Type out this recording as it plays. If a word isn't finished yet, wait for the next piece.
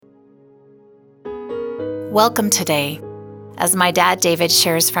Welcome today, as my dad David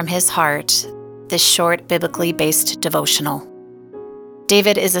shares from his heart this short biblically based devotional.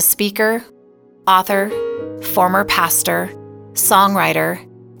 David is a speaker, author, former pastor, songwriter,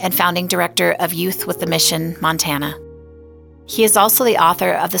 and founding director of Youth with the Mission, Montana. He is also the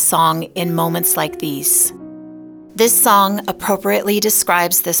author of the song In Moments Like These. This song appropriately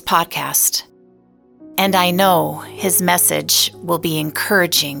describes this podcast, and I know his message will be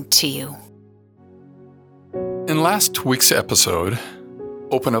encouraging to you. In last week's episode,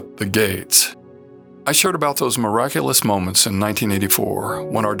 Open Up the Gates, I shared about those miraculous moments in 1984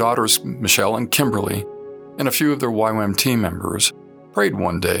 when our daughters Michelle and Kimberly and a few of their YWAM team members prayed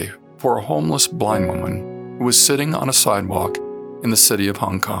one day for a homeless blind woman who was sitting on a sidewalk in the city of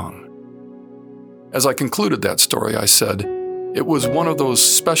Hong Kong. As I concluded that story, I said, it was one of those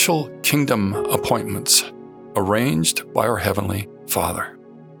special kingdom appointments arranged by our Heavenly Father.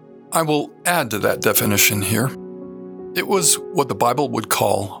 I will add to that definition here. It was what the Bible would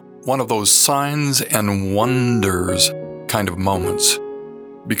call one of those signs and wonders kind of moments.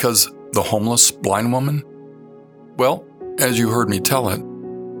 Because the homeless blind woman, well, as you heard me tell it,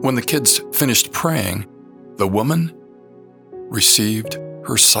 when the kids finished praying, the woman received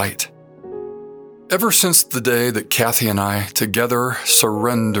her sight. Ever since the day that Kathy and I together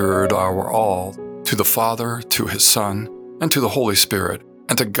surrendered our all to the Father, to His Son, and to the Holy Spirit,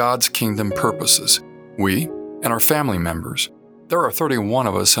 and to God's kingdom purposes, we and our family members, there are 31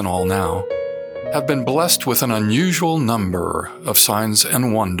 of us in all now, have been blessed with an unusual number of signs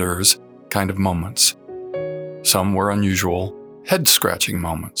and wonders kind of moments. Some were unusual, head-scratching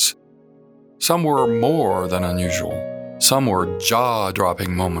moments. Some were more than unusual. Some were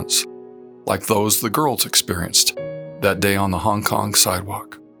jaw-dropping moments, like those the girls experienced that day on the Hong Kong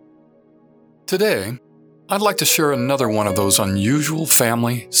sidewalk. Today, I'd like to share another one of those unusual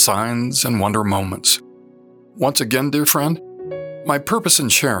family signs and wonder moments. Once again, dear friend, my purpose in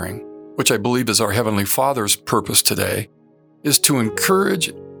sharing, which I believe is our Heavenly Father's purpose today, is to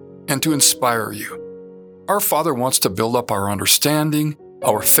encourage and to inspire you. Our Father wants to build up our understanding,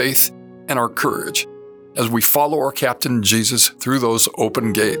 our faith, and our courage as we follow our Captain Jesus through those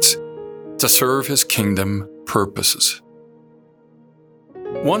open gates to serve His kingdom purposes.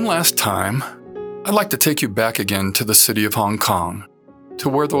 One last time, I'd like to take you back again to the city of Hong Kong, to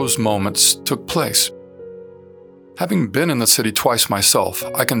where those moments took place. Having been in the city twice myself,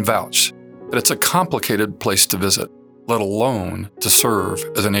 I can vouch that it's a complicated place to visit, let alone to serve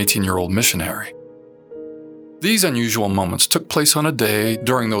as an 18-year-old missionary. These unusual moments took place on a day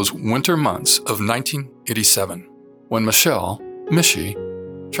during those winter months of 1987, when Michelle, Mishy,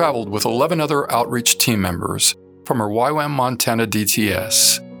 traveled with 11 other outreach team members from her YWAM Montana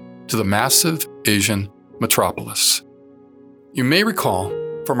DTS to the massive Asian metropolis. You may recall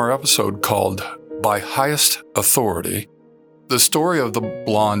from our episode called By Highest Authority, the story of the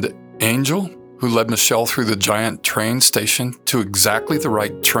blonde angel who led Michelle through the giant train station to exactly the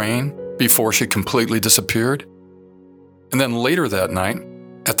right train before she completely disappeared. And then later that night,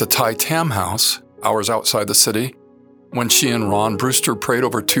 at the Tai Tam house, hours outside the city, when she and Ron Brewster prayed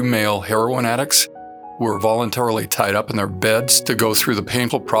over 2 male heroin addicts who were voluntarily tied up in their beds to go through the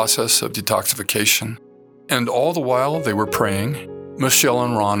painful process of detoxification. And all the while they were praying, Michelle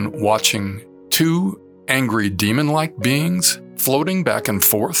and Ron watching 2 angry demon-like beings floating back and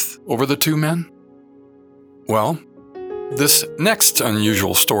forth over the 2 men. Well, this next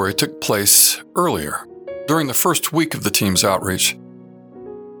unusual story took place earlier, during the first week of the team's outreach.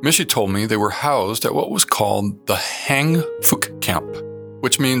 Mishy told me they were housed at what was called the Hang Phuc Camp,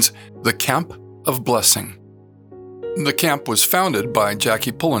 which means the Camp of Blessing. The camp was founded by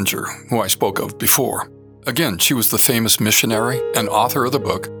Jackie Pullinger, who I spoke of before. Again, she was the famous missionary and author of the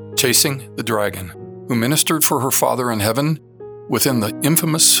book Chasing the Dragon, who ministered for her Father in heaven within the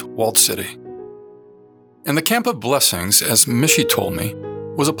infamous Walled City. And the Camp of Blessings, as Mishy told me,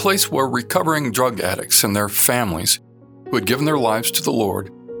 was a place where recovering drug addicts and their families who had given their lives to the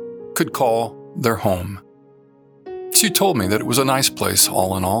Lord could call their home. She told me that it was a nice place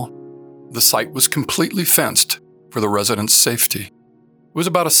all in all. The site was completely fenced for the residents' safety. It was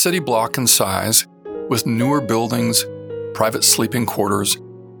about a city block in size, with newer buildings, private sleeping quarters,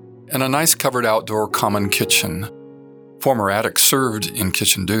 and a nice covered outdoor common kitchen. Former addicts served in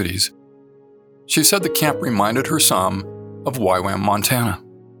kitchen duties. She said the camp reminded her some of YWAM Montana.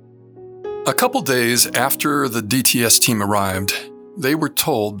 A couple days after the DTS team arrived, they were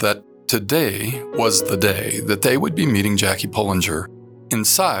told that today was the day that they would be meeting Jackie Pullinger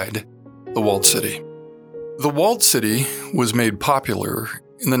inside the Walled City. The Walled City was made popular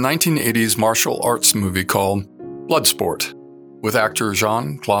in the 1980s martial arts movie called Bloodsport with actor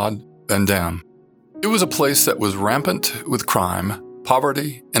Jean-Claude Van Damme. It was a place that was rampant with crime,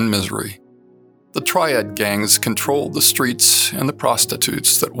 poverty, and misery. The triad gangs controlled the streets and the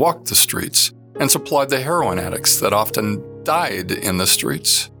prostitutes that walked the streets and supplied the heroin addicts that often died in the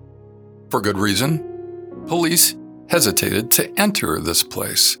streets. For good reason, police hesitated to enter this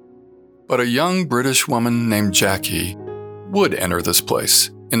place. But a young British woman named Jackie would enter this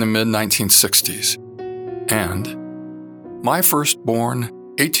place in the mid-1960s. And my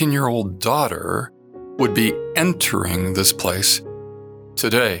firstborn 18-year-old daughter would be entering this place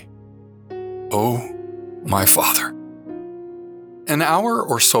today. Oh, my Father. An hour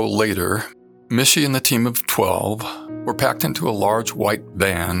or so later, Mishy and the team of 12 were packed into a large white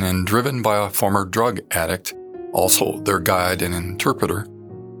van and driven by a former drug addict, also their guide and interpreter,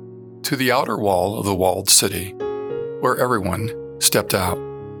 to the outer wall of the walled city, where everyone stepped out.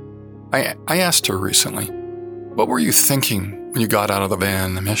 I asked her recently, "What were you thinking when you got out of the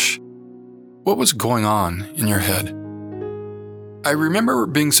van, Mish? What was going on in your head?" I remember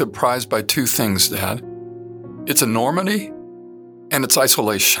being surprised by two things, Dad. Its enormity and its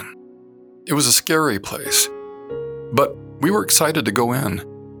isolation. It was a scary place, but we were excited to go in,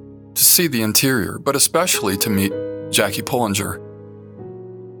 to see the interior, but especially to meet Jackie Pullinger.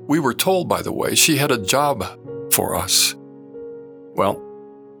 We were told, by the way, she had a job for us. Well,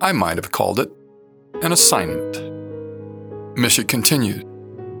 I might have called it an assignment. Mishy continued.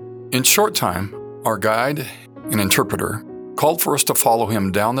 In short time, our guide and interpreter called for us to follow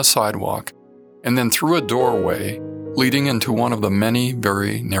him down the sidewalk and then through a doorway leading into one of the many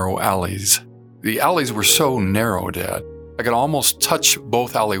very narrow alleys. The alleys were so narrow, Dad, I could almost touch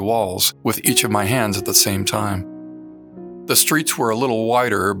both alley walls with each of my hands at the same time. The streets were a little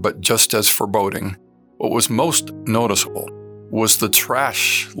wider, but just as foreboding. What was most noticeable was the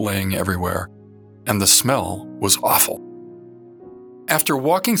trash laying everywhere, and the smell was awful. After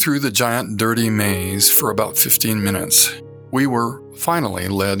walking through the giant dirty maze for about 15 minutes, we were finally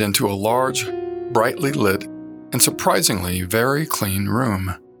led into a large, brightly lit, and surprisingly very clean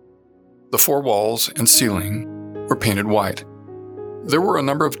room. The four walls and ceiling were painted white. There were a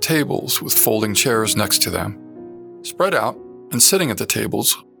number of tables with folding chairs next to them. Spread out and sitting at the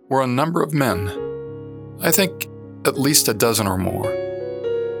tables were a number of men, I think at least a dozen or more.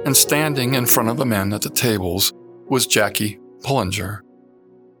 And standing in front of the men at the tables was Jackie Pullinger.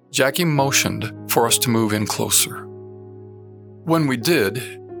 Jackie motioned for us to move in closer. When we did,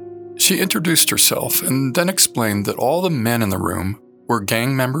 she introduced herself and then explained that all the men in the room were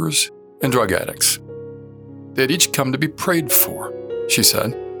gang members and drug addicts. They had each come to be prayed for, she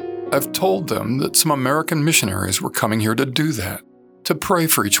said. I've told them that some American missionaries were coming here to do that, to pray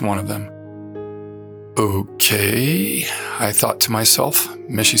for each one of them. Okay, I thought to myself,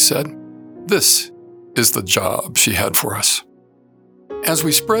 Mishy said. This is the job she had for us. As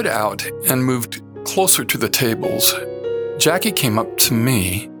we spread out and moved closer to the tables, Jackie came up to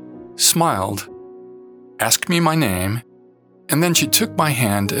me, smiled, asked me my name, and then she took my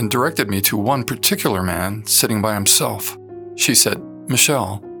hand and directed me to one particular man sitting by himself. She said,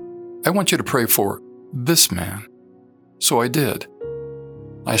 Michelle, I want you to pray for this man. So I did.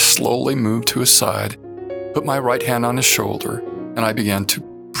 I slowly moved to his side, put my right hand on his shoulder, and I began to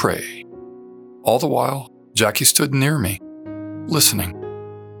pray. All the while, Jackie stood near me, listening.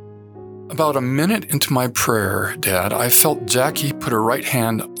 About a minute into my prayer, Dad, I felt Jackie put her right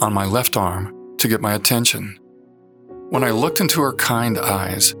hand on my left arm to get my attention. When I looked into her kind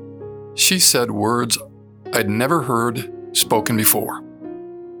eyes, she said words I'd never heard spoken before.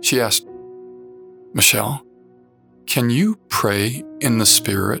 She asked, Michelle, can you pray in the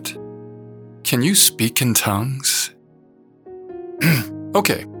Spirit? Can you speak in tongues?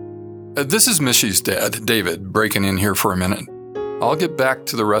 Okay, this is Mishy's dad, David, breaking in here for a minute. I'll get back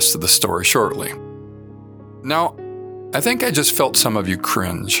to the rest of the story shortly. Now, I think I just felt some of you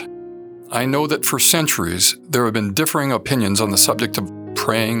cringe. I know that for centuries, there have been differing opinions on the subject of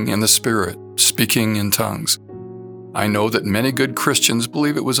praying in the Spirit, speaking in tongues. I know that many good Christians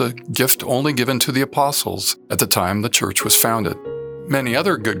believe it was a gift only given to the apostles at the time the church was founded. Many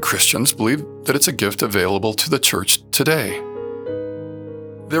other good Christians believe that it's a gift available to the church today.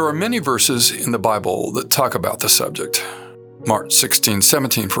 There are many verses in the Bible that talk about the subject. Mark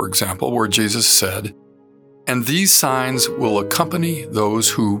 16:17, for example, where Jesus said, "And these signs will accompany those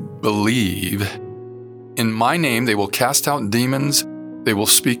who believe. In my name they will cast out demons, they will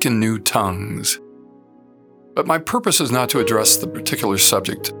speak in new tongues." But my purpose is not to address the particular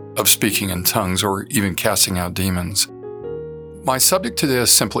subject of speaking in tongues or even casting out demons. My subject today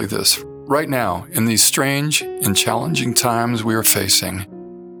is simply this. Right now, in these strange and challenging times we are facing,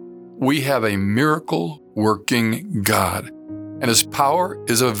 we have a miracle-working God, and His power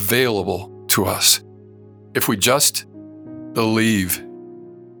is available to us if we just believe.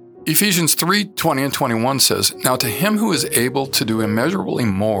 Ephesians 3:20 and 21 says, "Now to him who is able to do immeasurably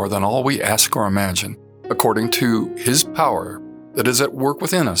more than all we ask or imagine, according to his power that is at work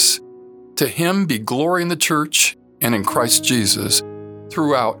within us, to him be glory in the church and in Christ Jesus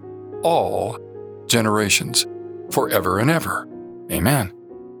throughout all generations, forever and ever. Amen."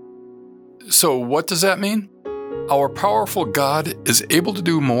 So what does that mean? Our powerful God is able to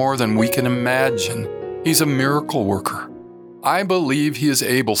do more than we can imagine. He's a miracle worker. I believe he is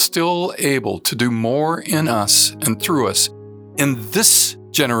still able to do more in us and through us in this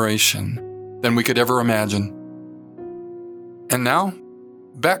generation than we could ever imagine. And now,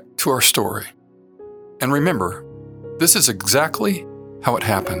 back to our story. And remember, this is exactly how it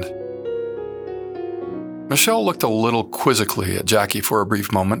happened. Michelle looked a little quizzically at Jackie for a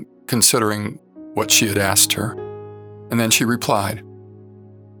brief moment, considering what she had asked her, and then she replied,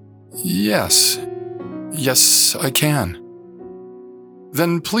 Yes, I can."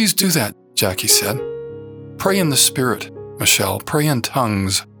 "Then please do that," Jackie said. "Pray in the Spirit, Michelle. Pray in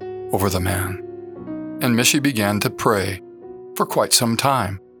tongues over the man." And Missy began to pray for quite some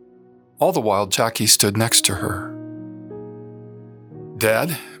time. All the while, Jackie stood next to her.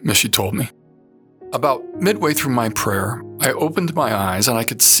 "Dad," Missy told me, "about midway through my prayer, I opened my eyes and I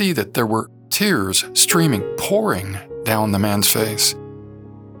could see that there were tears pouring down the man's face.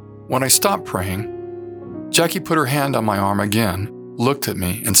 When I stopped praying, Jackie put her hand on my arm again, looked at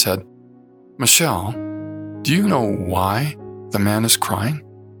me, and said, 'Michelle, do you know why the man is crying?'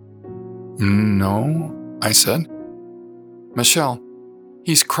 'No,' I said. 'Michelle,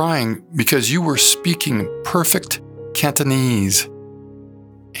 he's crying because you were speaking perfect Cantonese.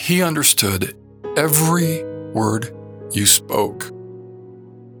 He understood every word you spoke.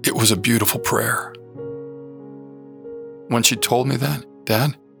 It was a beautiful prayer.' When she told me that,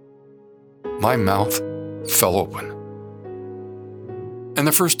 Dad, my mouth fell open. And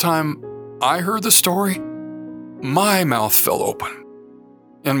the first time I heard the story, my mouth fell open.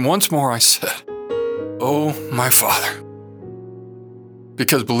 And once more I said, 'Oh, my Father.'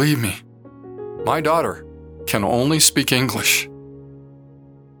 Because believe me, my daughter can only speak English."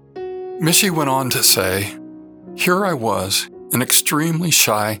 Missy went on to say, "Here I was, an extremely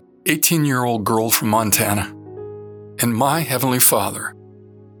shy 18-year-old girl from Montana, and my Heavenly Father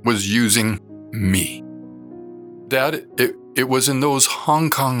was using me. Dad, it was in those Hong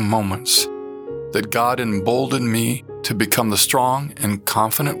Kong moments that God emboldened me to become the strong and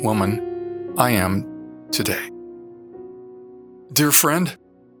confident woman I am today." Dear friend,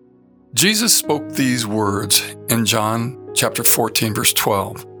 Jesus spoke these words in John chapter 14, verse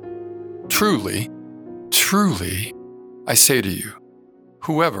 12. "Truly, truly, I say to you,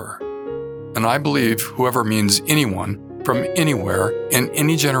 whoever," and I believe whoever means anyone from anywhere in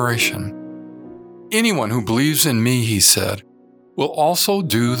any generation, "anyone who believes in me," he said, "will also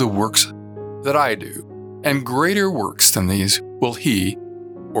do the works that I do, and greater works than these will he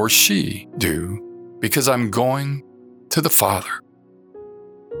or she do, because I'm going to the Father."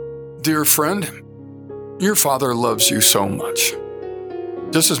 Dear friend, your Father loves you so much,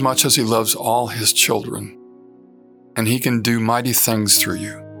 just as much as he loves all his children, and he can do mighty things through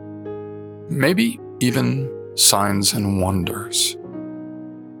you, maybe even signs and wonders.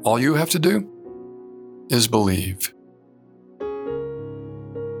 All you have to do is believe.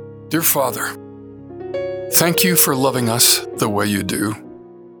 Dear Father, thank you for loving us the way you do.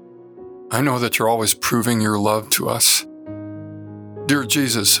 I know that you're always proving your love to us. Dear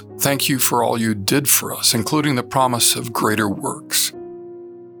Jesus, thank you for all you did for us, including the promise of greater works.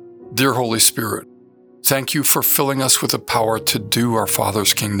 Dear Holy Spirit, thank you for filling us with the power to do our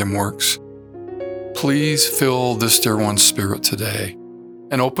Father's kingdom works. Please fill this dear one's spirit today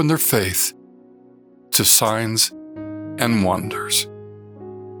and open their faith to signs and wonders.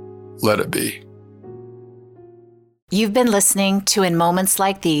 Let it be. You've been listening to In Moments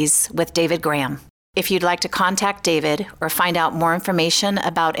Like These with David Graham. If you'd like to contact David or find out more information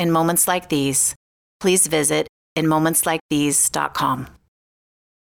about In Moments Like These, please visit InMomentsLikeThese.com.